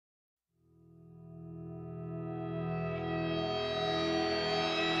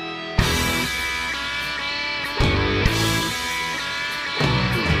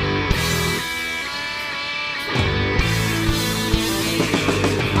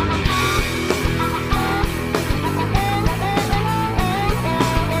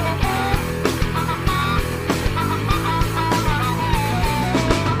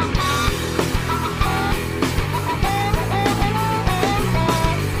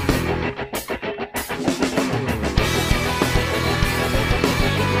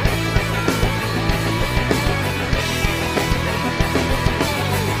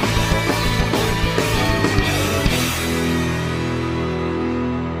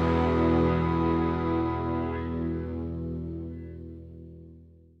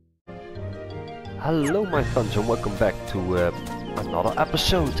Hello my friends and welcome back to another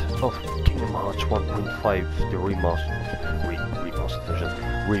episode of Kingdom Hearts 1.5, the remastered version,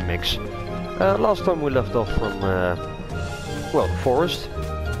 remix. Last time we left off from, well, the forest.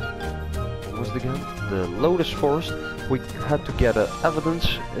 What was it again? The Lotus Forest. We had to gather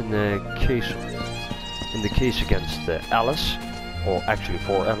evidence in the case against Alice, or actually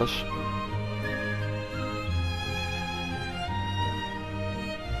for Alice.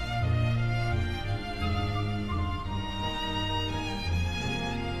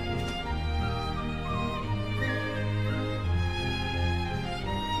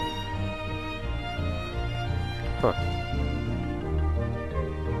 Huh.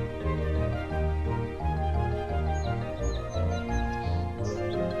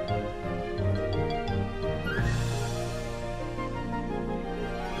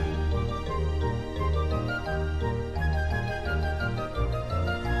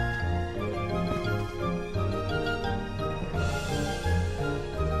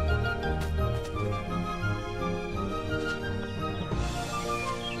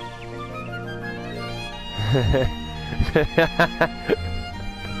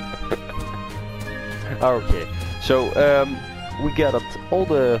 Okay, so we gathered all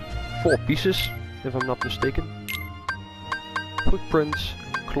the 4 pieces, if I'm not mistaken. Footprints,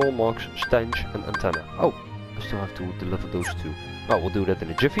 claw marks, stench and antenna. Oh, I still have to deliver those 2. Oh, we'll do that in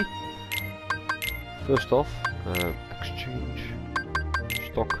a jiffy. First off, exchange,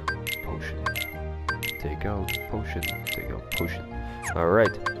 stock, potion. Take out potion, take out potion.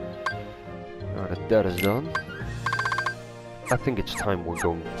 Alright. Now that that is done, I think it's time we're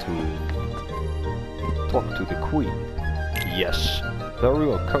going to talk to the Queen. Yes, very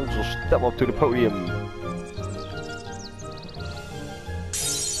well, Council, step up to the podium.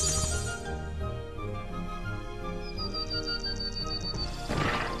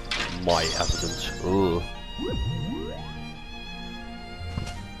 My evidence. Ugh.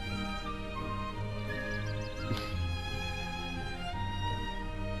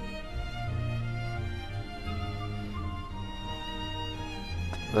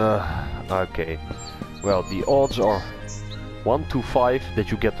 Okay, well, the odds are 1 to 5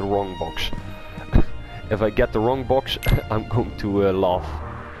 that you get the wrong box. If I get the wrong box, I'm going to laugh.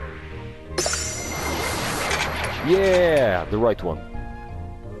 Yeah, the right one.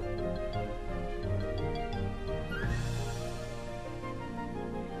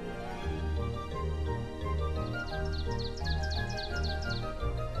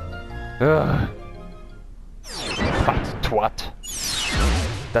 Fat twat.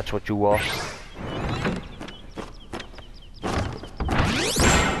 That's what you are.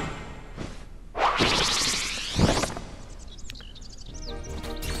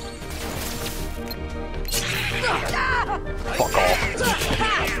 Fuck off.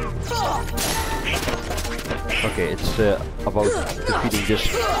 Okay, it's about defeating this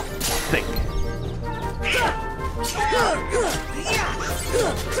thing.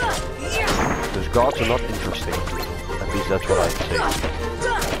 Those guards are not interesting. At least that's what I'd say.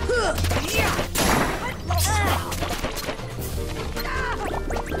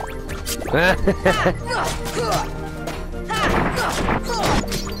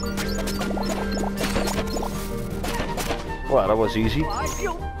 Well, that was easy.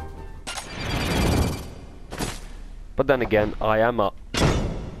 But then again, I am a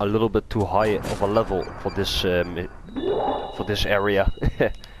little bit too high of a level for this area.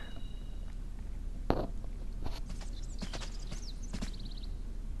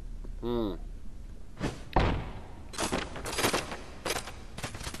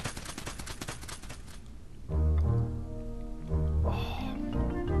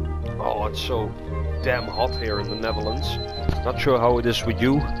 Oh, it's so damn hot here in the Netherlands. Not sure how it is with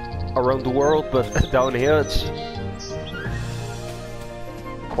you around the world, but down here it's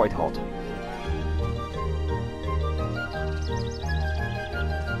quite hot.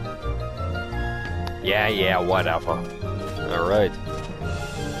 Yeah, whatever. Alright.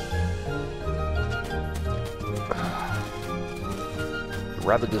 The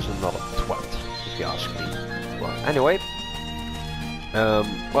rabbit is another twat, if you ask me. Well, anyway.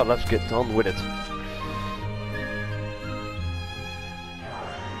 Well, let's get on with it.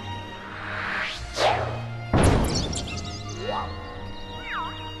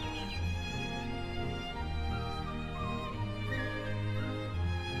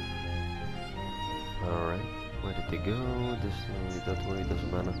 Alright, where did they go? This way, that way,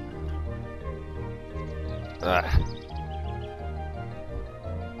 doesn't matter. Okay.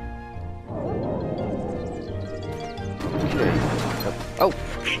 Oh!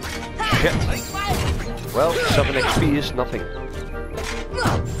 Shit! Well, 7 XP is nothing.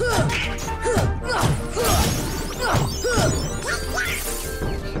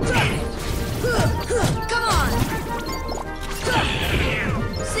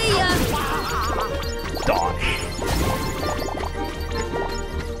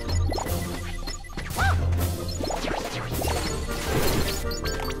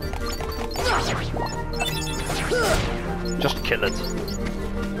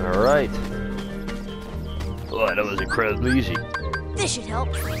 Alright. Oh, that was incredibly easy. This should help.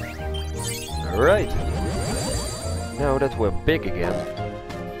 Alright. Now that we're big again.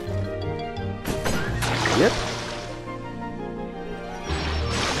 Yep.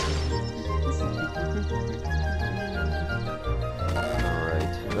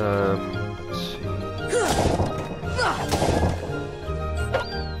 Alright, let's see.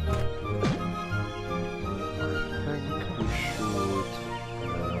 I think we should...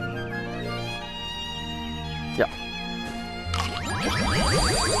 yeah.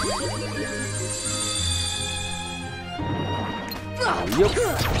 Yup.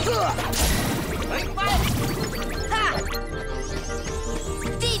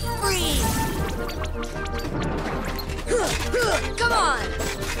 Deep freeze! Come on!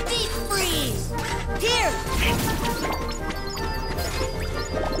 Deep freeze! Here!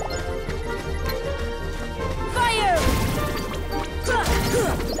 Fire!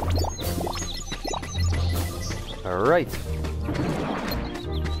 Alright.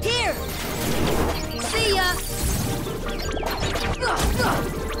 Here! See ya!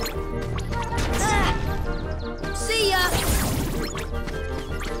 See ya!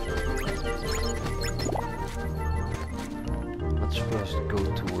 Let's first go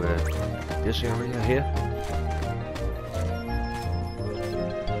to this area here.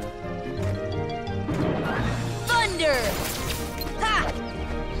 Thunder! Ha!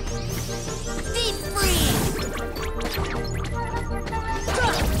 Deep freeze!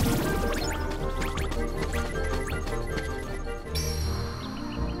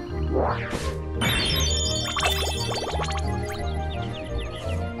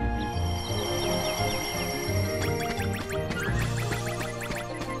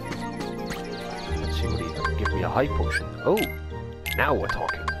 Let's see what he give me a high potion. Oh, now we're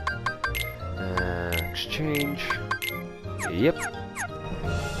talking. Exchange. Yep.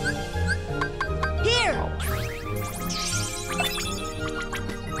 Here!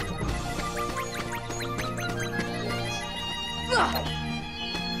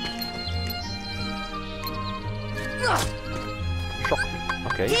 Shock me.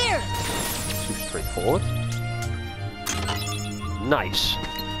 Okay. Here! Too straightforward. Nice.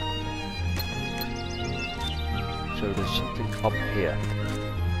 So there's something up here.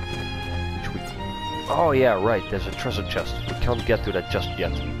 Which we... oh yeah, right, there's a treasure chest. We can't get to that just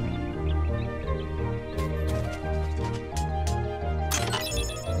yet.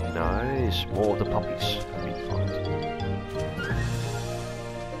 Nice, more of the puppies have been found.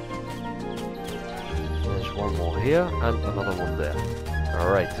 There's one more here and another one there.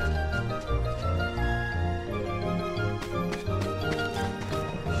 Alright.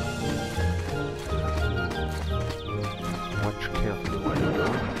 Watch carefully where you go.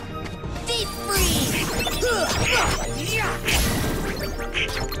 Deep freeze!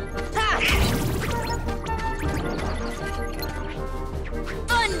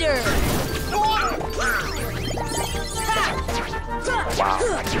 Thunder! Wow.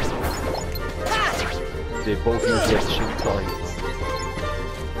 They both use it at the same time.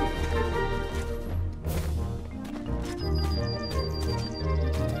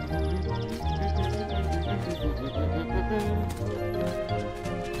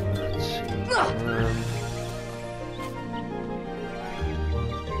 Let's see.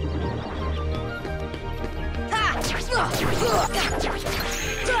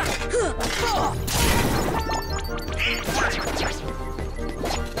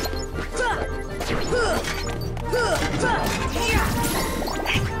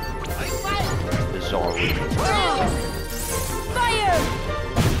 Bizarre. Fire!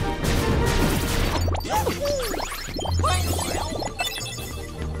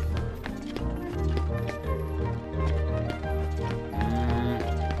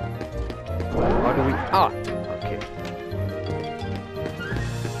 How do we... ah! Okay.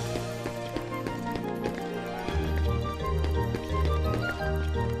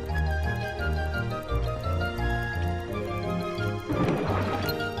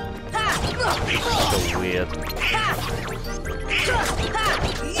 So weird.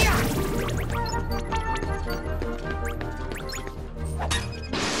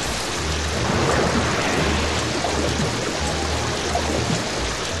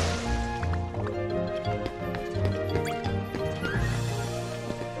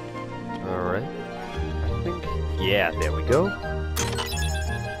 Alright. I think... yeah, there we go.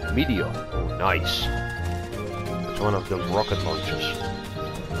 Meteor. Oh, nice. It's one of those rocket launchers.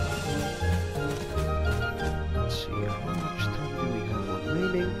 Let's see, how much time do we have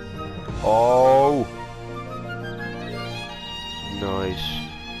remaining? Oh! Nice.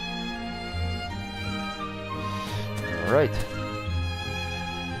 Alright.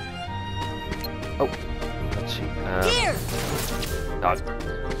 Oh, let's see. Here!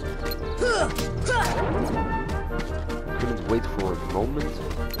 Couldn't wait for a moment.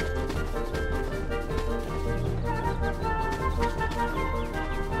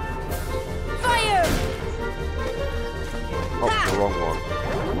 Fire! Oh, the wrong one.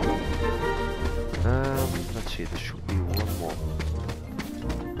 Let's see, there should be one more.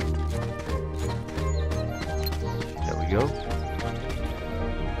 There we go.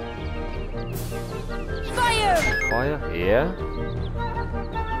 Fire! Fire, yeah.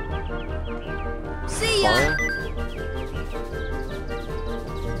 See ya!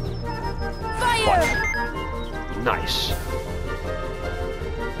 Fire. Fire! Nice.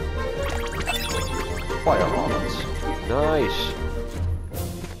 Fire Heartless. Nice.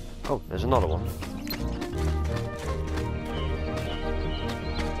 Oh, there's another one.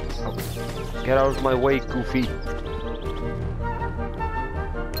 Oh, get out of my way, Goofy.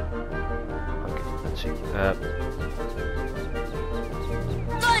 Okay, let's see.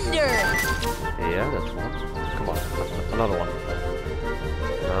 Thunder! Yeah, that's one. Come on, another one.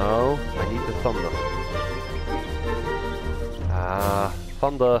 No, I need the thunder. Ah,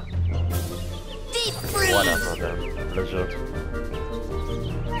 thunder. Deep freeze! Whatever then, Blizzard.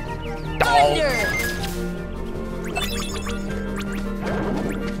 Thunder!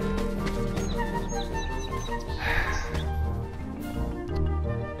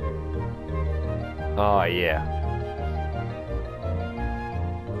 Ah, yeah.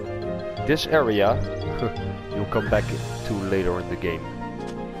 This area you'll come back to later in the game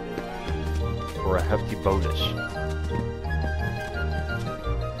for a hefty bonus.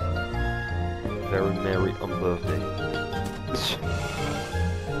 Very merry on birthday.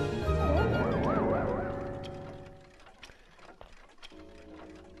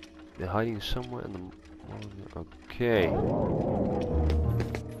 They're hiding somewhere in the morning. Okay.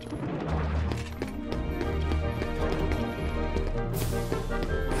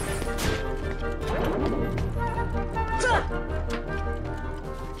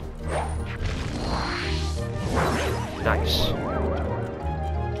 Nice.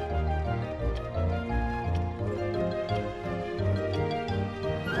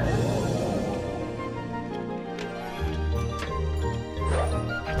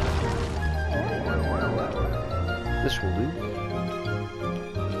 This will do.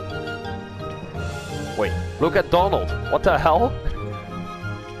 Wait, look at Donald. What the hell?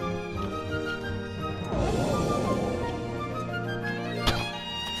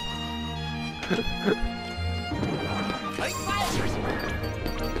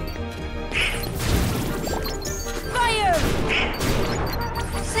 Fire!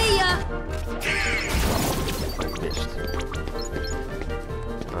 See ya! I missed.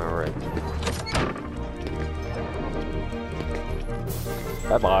 Alright.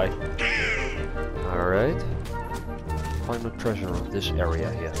 Bye bye. Alright. Find the treasure of this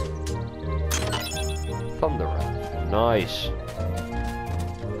area here. Thunder. Nice.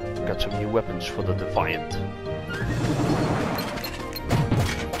 Got some new weapons for the Defiant.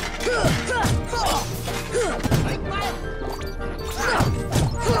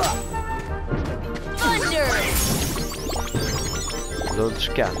 Thunder! Don't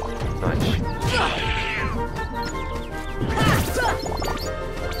scan. Nice.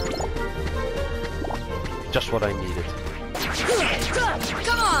 Just what I needed.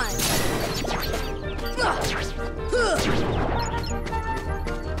 Come on!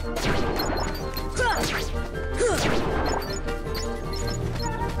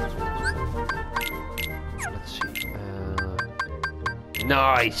 Let's see.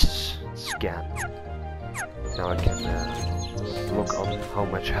 Nice! Scan. Now I can look on how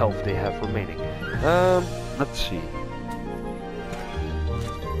much health they have remaining. Let's see.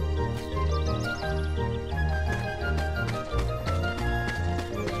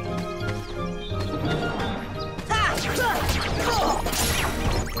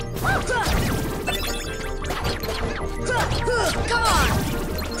 Come on!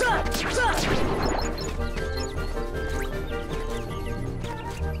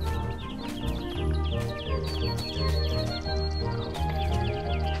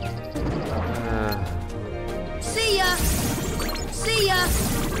 See ya! See ya!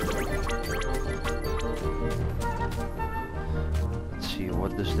 Let's see,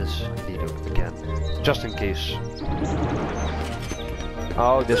 what does this need again? Just in case.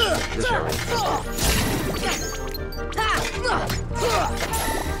 Oh, this area.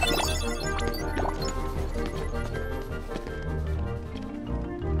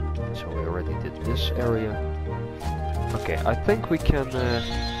 So we already did this area. Okay, I think we can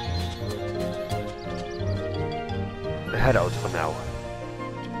head out for now.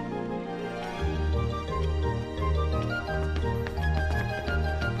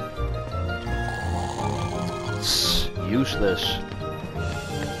 useless.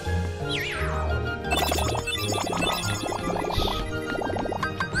 Nice.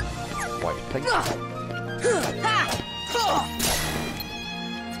 White pink.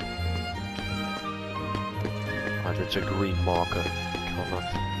 Ah, that's a green marker. Cannot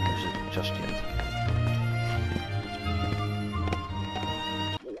use it just yet.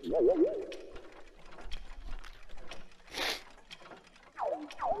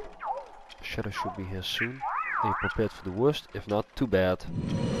 Shadow should be here soon. Are you prepared for the worst? If not, too bad.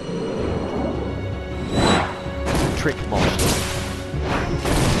 Trick Master.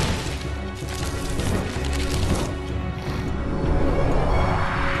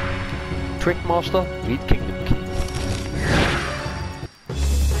 Trick Master, meet Kingdom Key.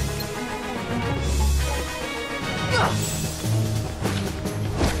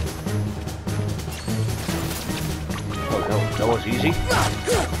 Oh no, that was easy.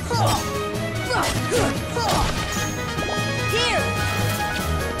 Here!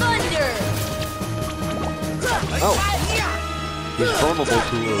 Thunder! Oh! He's vulnerable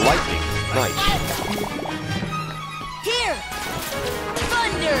to lightning. Nice. Here!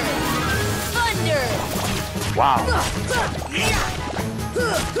 Thunder! Thunder! Wow!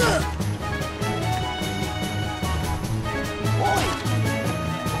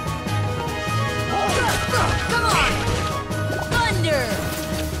 Come on! Thunder!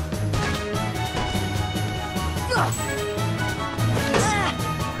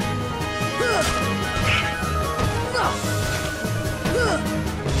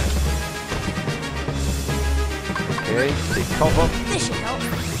 Okay, take cover. This should help.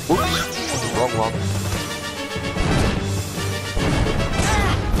 Oops, wrong one.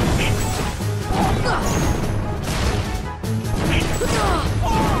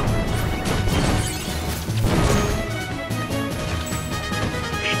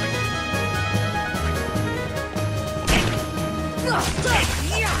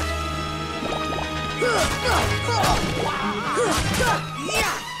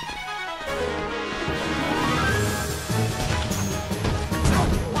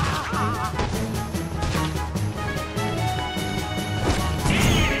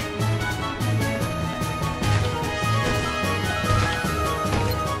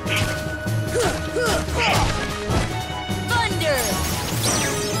 Thunder!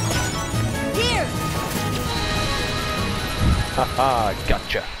 Here! Haha,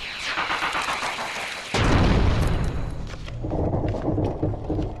 gotcha.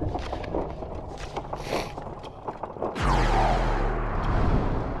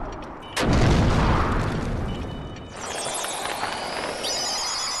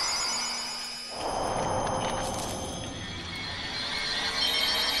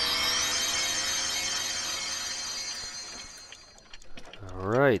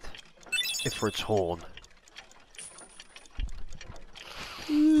 Alright, Ifrit's horn.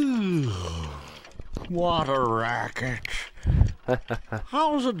 What a racket.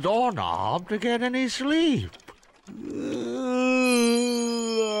 How's a doorknob to get any sleep?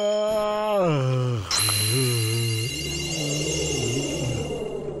 Ah.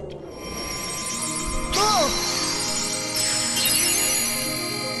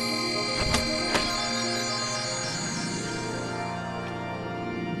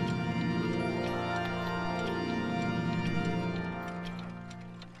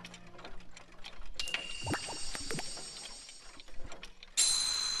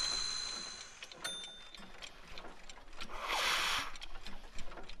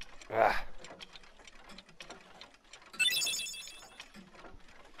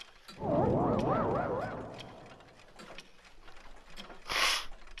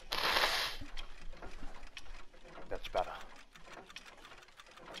 That's better.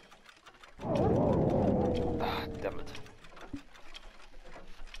 Ah, damn it.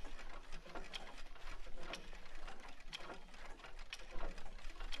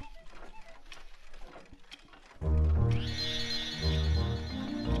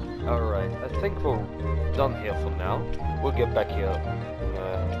 Alright, I think we're done here for now. We'll get back here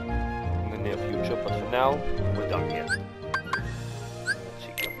in the near future, but for now, we're done here. Let's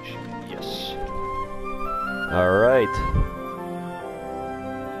see, yes. Alright.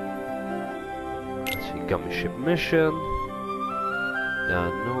 Let's see, Gummy Ship mission. There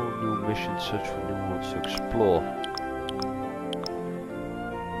are no new missions, search for new worlds to explore.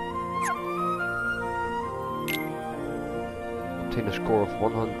 Obtain a score of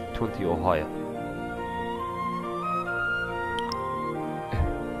 120 or higher.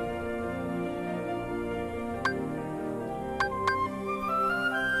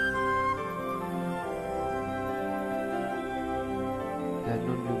 There are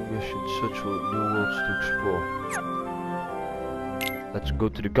no new missions, search for new worlds to explore. Let's go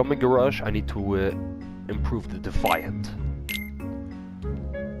to the gummy garage. I need to improve the Defiant.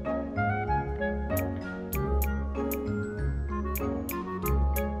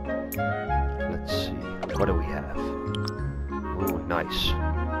 Let's see, what do we have? Oh, nice.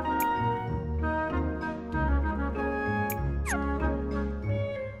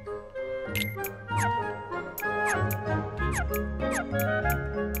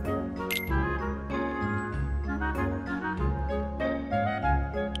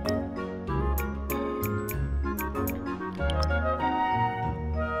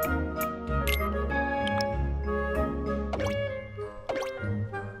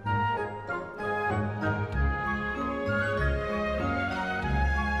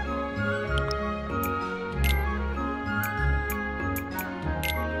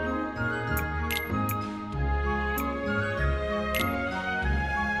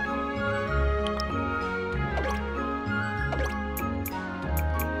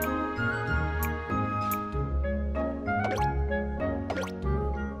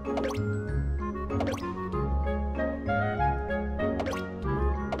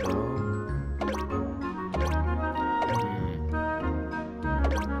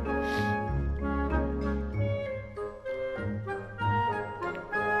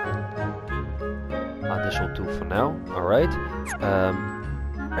 This will do for now. Alright.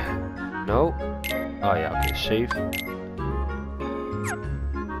 No. Oh yeah, okay, save.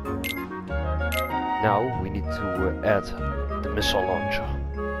 Now we need to add the missile launcher.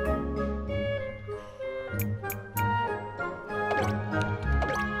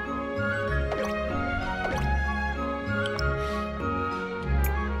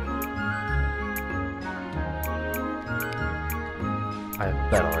 I have a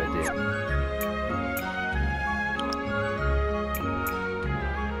better idea.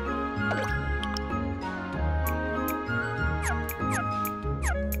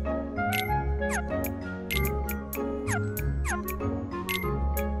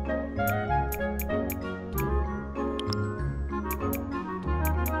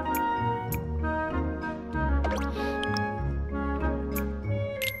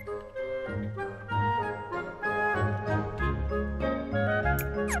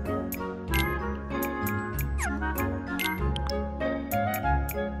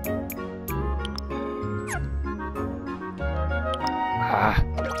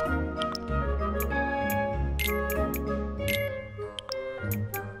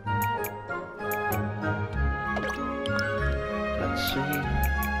 Let's see.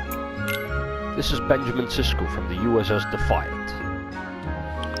 This is Benjamin Sisko from the USS Defiant.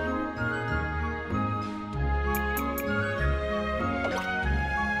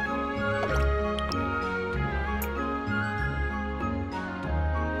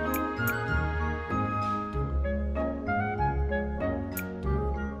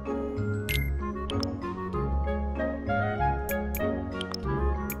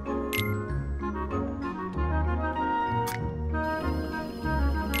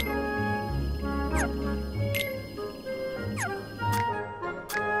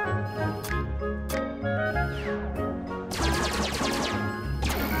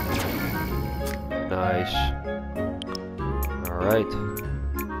 Nice. Alright.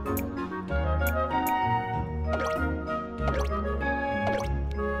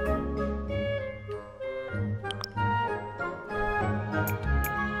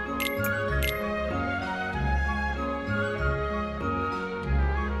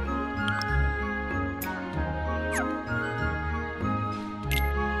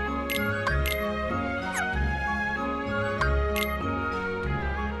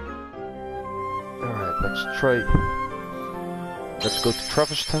 Let's try. Let's go to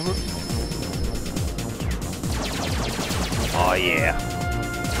Travis Tower. Oh yeah.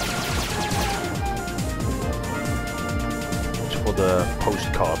 It's for the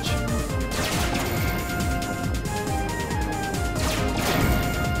postcards.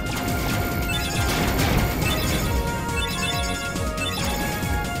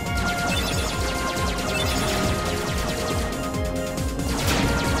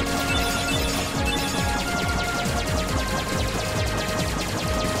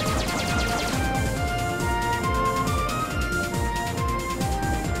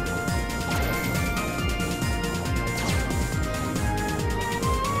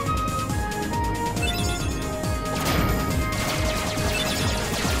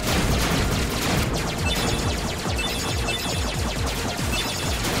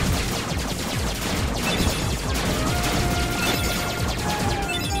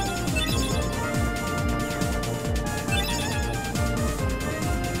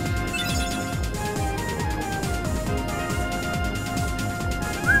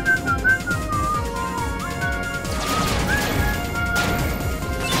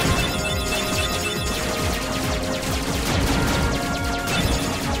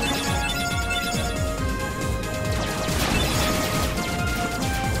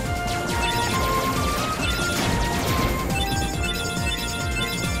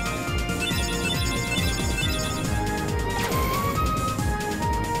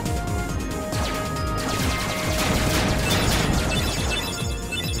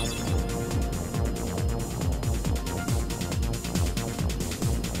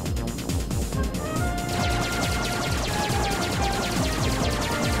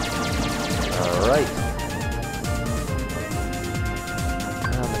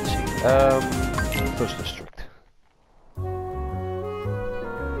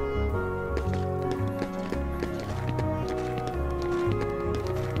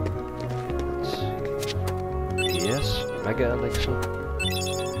 Mega Elixir.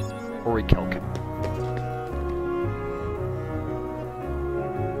 Orichalcum.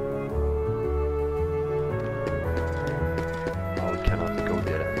 Oh, we cannot go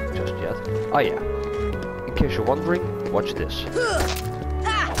there just yet. Oh yeah. In case you're wondering, watch this. Make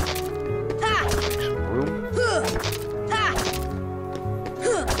some room.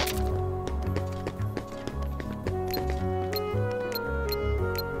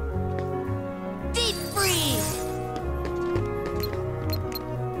 Deep freeze.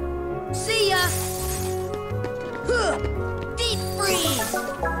 See ya. Deep freeze.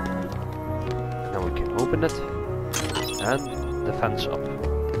 Now we can open it. And the fence up.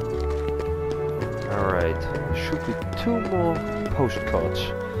 Alright, there should be 2 more postcards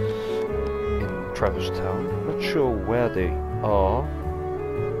in Travis Town. Not sure where they are.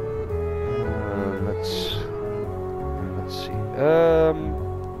 Let's see.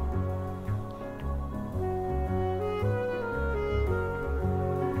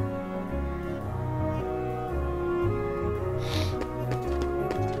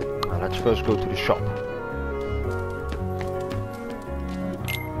 Let's first go to the shop.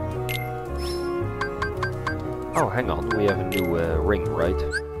 Oh, hang on, we have a new ring, right?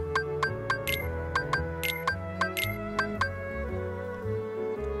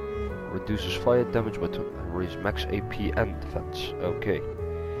 Reduces fire damage but raises max AP and defense. Okay.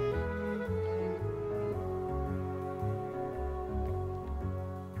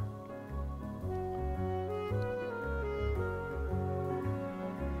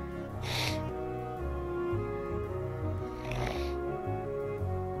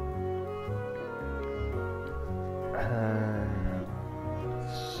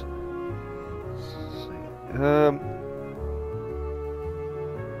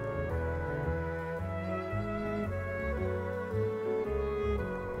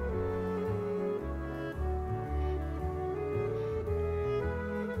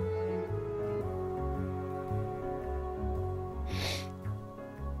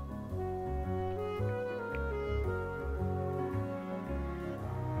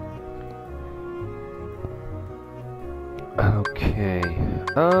 Okay,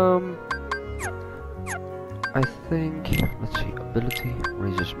 I think, let's see, ability,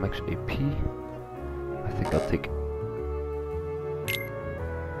 raises max AP. I think I'll take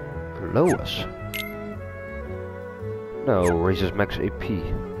lowers. No, raises max AP.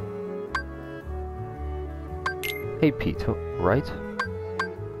 AP, right?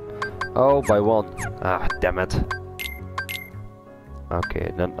 Oh, by 1. Ah, damn it.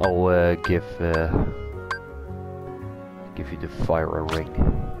 Okay, then I'll give you the fire ring.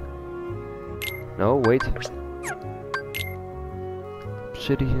 No, wait.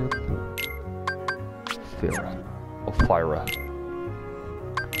 Obsidian. Fira. Or Fira.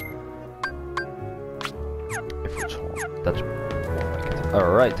 If it's all. That's more like it.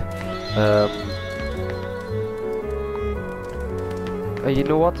 Alright. You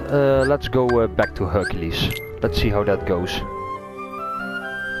know what? Let's go back to Hercules. Let's see how that goes.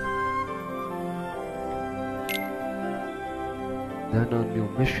 There are no new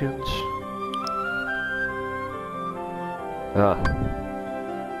missions.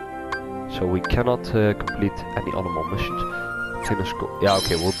 So we cannot complete any other more missions. Yeah,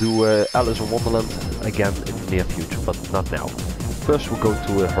 okay, we'll do Alice in Wonderland again in the near future, but not now. First we'll go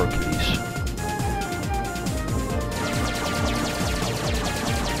to Hercules.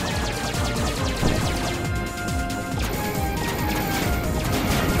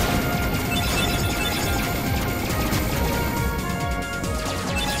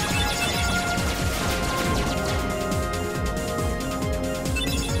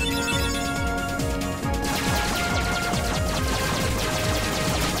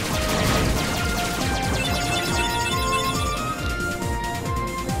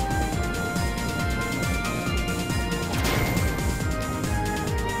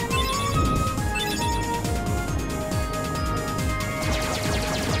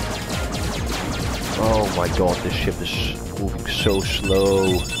 Oh my god, this ship is moving so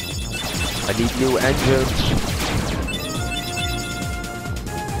slow. I need new engines.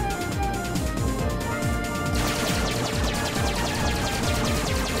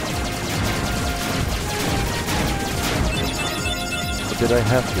 But did I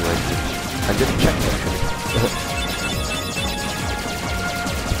have new engines? I didn't check actually.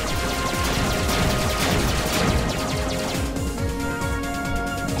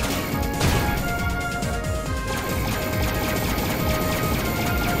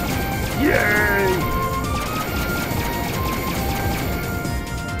 Yay!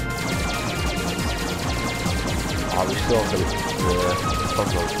 Ah, we still have the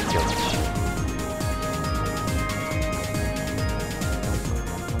front load guns.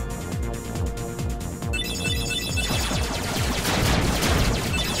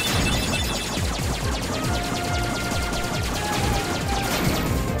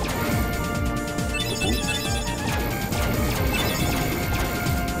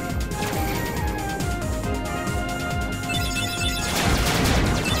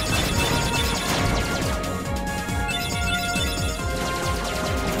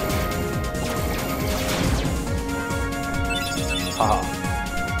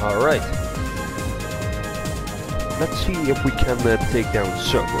 seeing if we can take down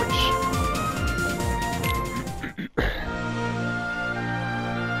Cerberus.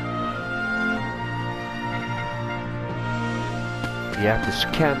 We have the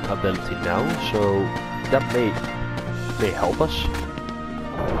scan ability now, so that may help us.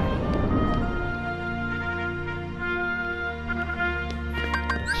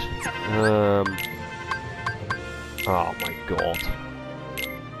 Oh my god.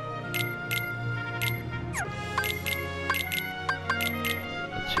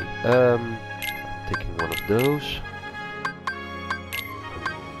 Let's see. I'm taking one of those.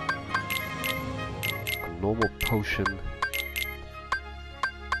 A normal potion.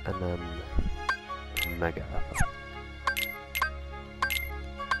 And then mega effort.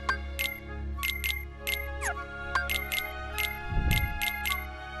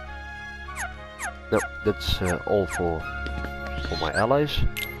 No, that's all for my allies.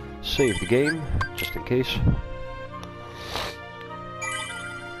 Save the game, just in case.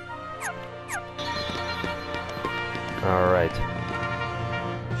 Alright.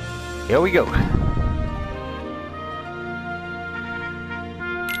 Here we go.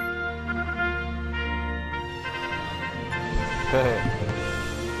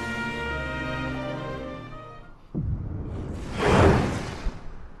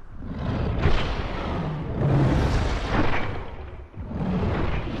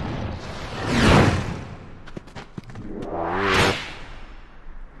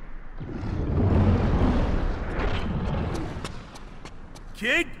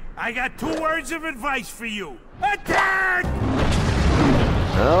 Kid, I got 2 words of advice for you. Attack!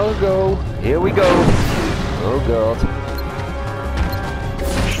 I'll go. Here we go. Oh god.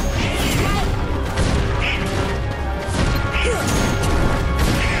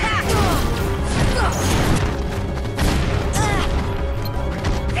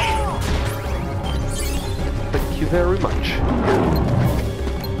 Thank you very much.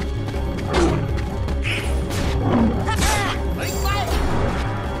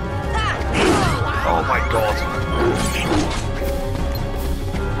 Oh my god.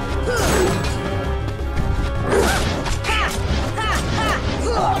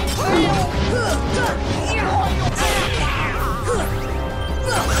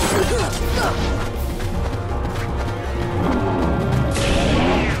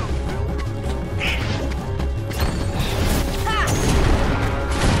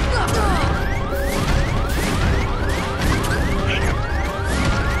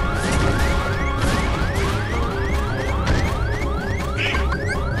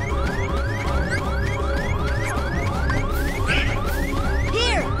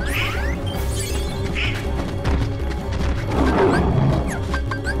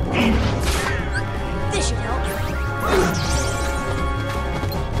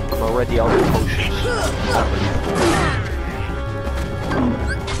 Already out of potions.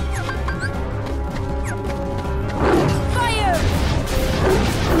 Fire!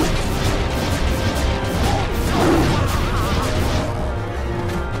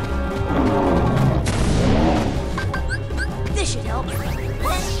 This should help.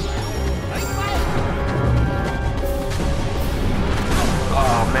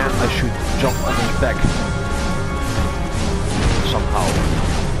 Oh man, I should jump on his back. Somehow.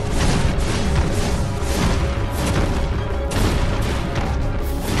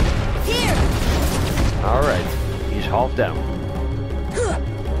 Alright, he's half down.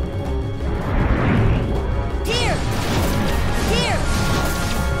 Here! Here!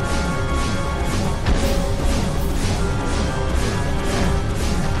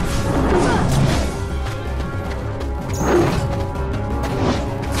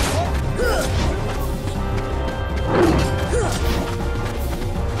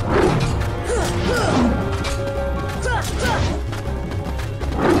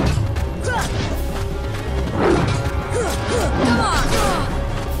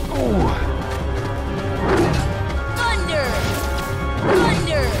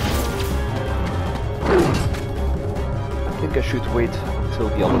 I should wait until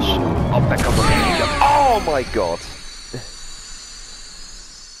the others are back on the game. Oh my god!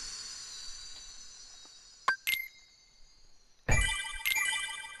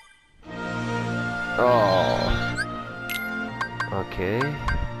 Oh. Okay,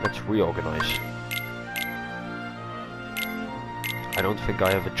 let's reorganize. I don't think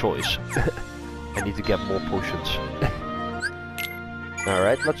I have a choice. I need to get more potions.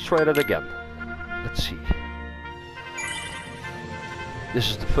 Alright, let's try that again. Let's see. This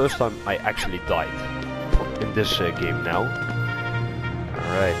is the first time I actually died in this game now.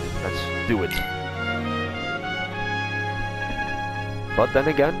 Alright, let's do it. But then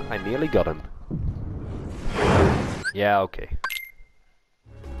again, I nearly got him. Yeah, okay.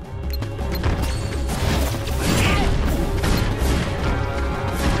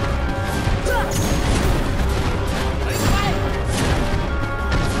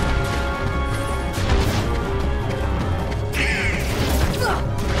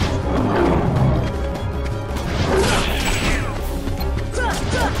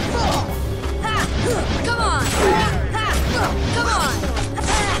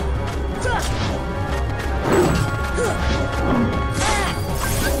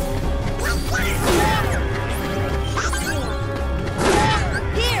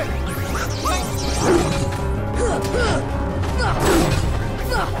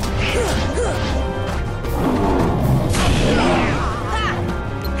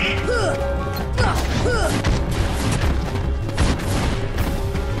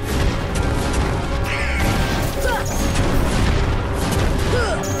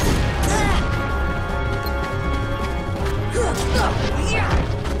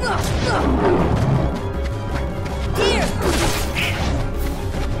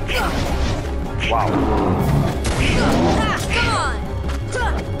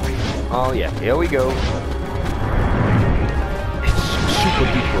 Oh yeah, here we go. It's super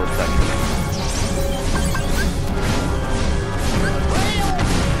deep effect.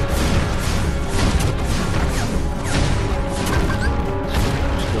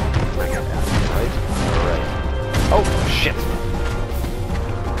 Oh shit!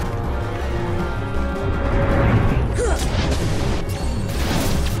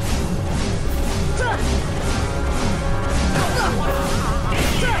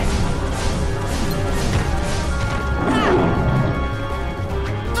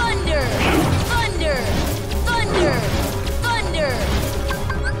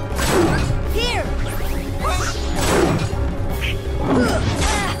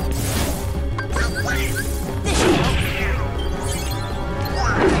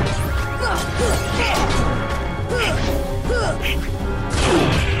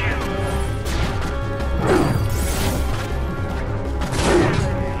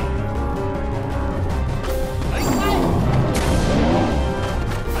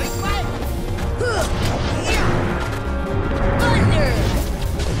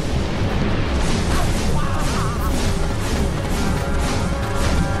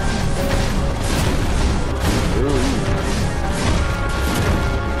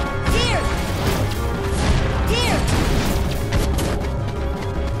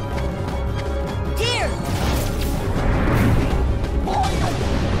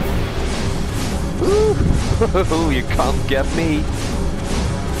 You can't get me.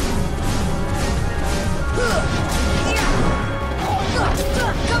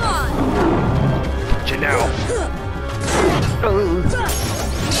 Come on. Get you now.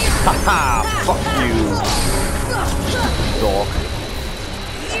 Haha, fuck you. Dog.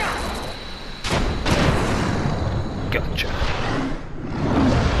 Gotcha.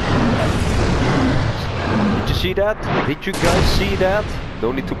 Did you see that? Did you guys see that? It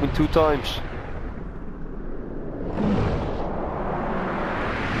only took me 2 times.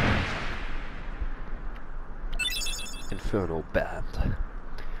 Infernal Band.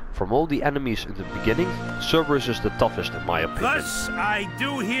 From all the enemies in the beginning, Cerberus is the toughest in my opinion. Thus, I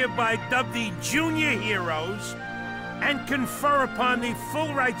do hereby dub the junior heroes and confer upon the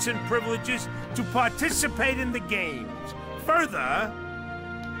full rights and privileges to participate in the games. Further...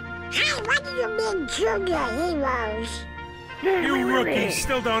 Hey, what do you mean, junior heroes? You rookies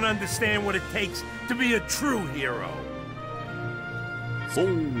still don't understand what it takes to be a true hero. So,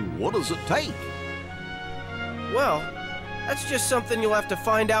 what does it take? Well, that's just something you'll have to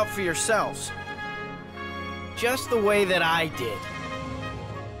find out for yourselves. Just the way that I did.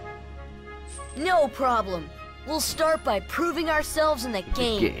 No problem. We'll start by proving ourselves in the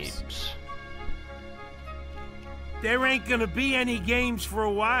games. There ain't gonna be any games for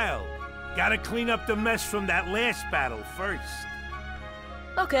a while. Gotta clean up the mess from that last battle first.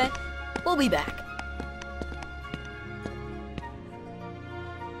 Okay, we'll be back.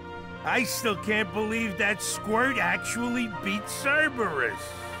 I still can't believe that squirt actually beat Cerberus.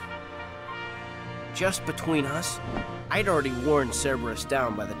 Just between us, I'd already worn Cerberus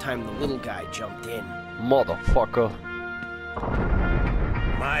down by the time the little guy jumped in. Motherfucker.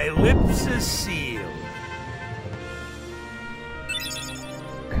 My lips are sealed.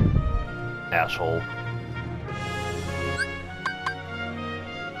 Asshole.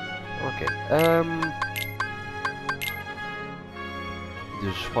 Okay,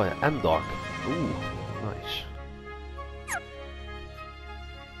 dus fire and dark. Ooh, nice.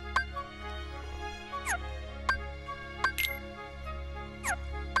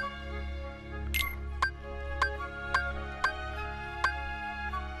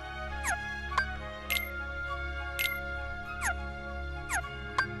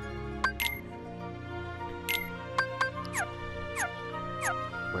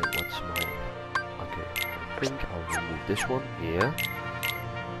 this one, yeah.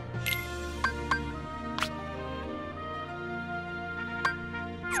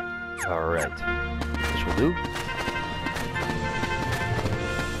 Alright, this will do.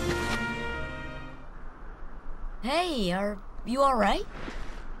 Hey, are you alright?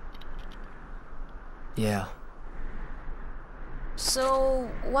 Yeah. So,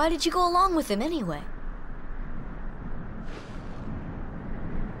 why did you go along with him anyway?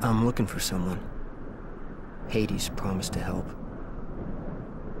 I'm looking for someone. Hades promised to help.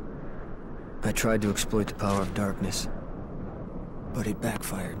 I tried to exploit the power of darkness, but it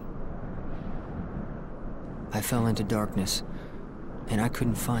backfired. I fell into darkness, and I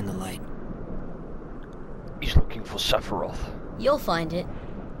couldn't find the light. He's looking for Sephiroth. You'll find it.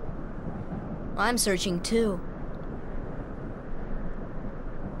 I'm searching too.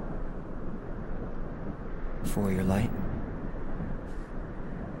 For your light?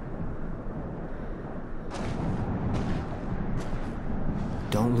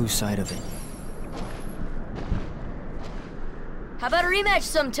 Don't lose sight of it. How about a rematch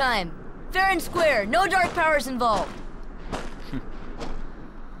sometime? Fair and square, no dark powers involved.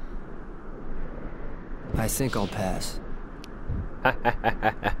 I think I'll pass.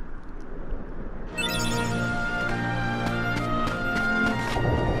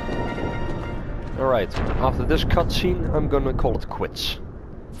 Alright, after this cutscene, I'm gonna call it quits.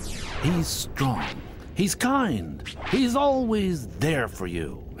 He's strong. He's kind. He's always there for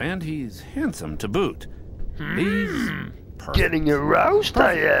you. And he's handsome to boot. He's perfect. Getting aroused,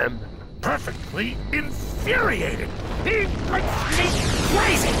 I am. Perfectly infuriated. He makes me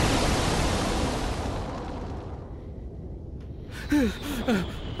crazy.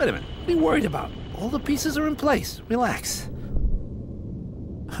 Wait a minute. What are you worried about? All the pieces are in place. Relax.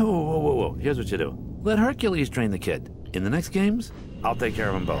 Whoa, whoa, whoa, whoa. Here's what you do. Let Hercules train the kid. In the next games, I'll take care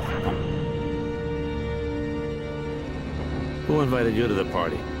of them both. Who invited you to the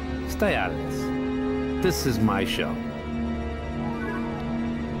party? Stay out of this. This is my show.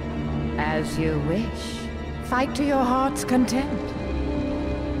 As you wish. Fight to your heart's content.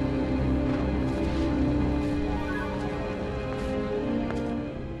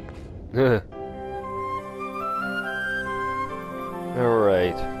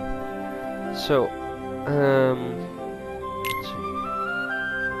 Alright. So, let's see.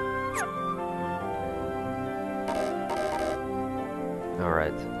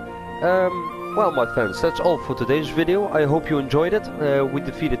 Alright. Well, my friends, that's all for today's video. I hope you enjoyed it. We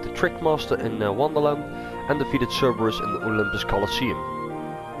defeated the Trickmaster in Wonderland and defeated Cerberus in the Olympus Coliseum.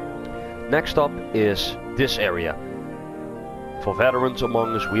 Next up is this area. For veterans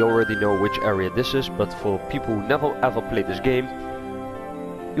among us, we already know which area this is, but for people who never ever played this game,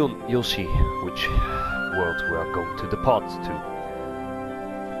 you'll see which world we are going to depart to.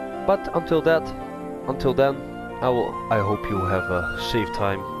 But until then, I hope you have a safe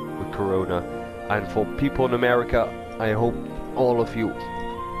time with Corona. And for people in America, I hope all of you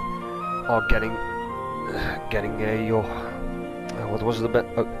are getting your what was it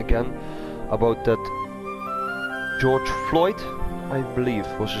again about that George Floyd, I believe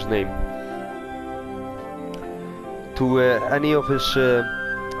was his name. To any of his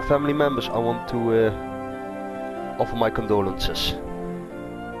family members, I want to offer my condolences.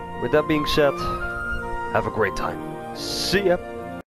 With that being said, have a great time. See ya!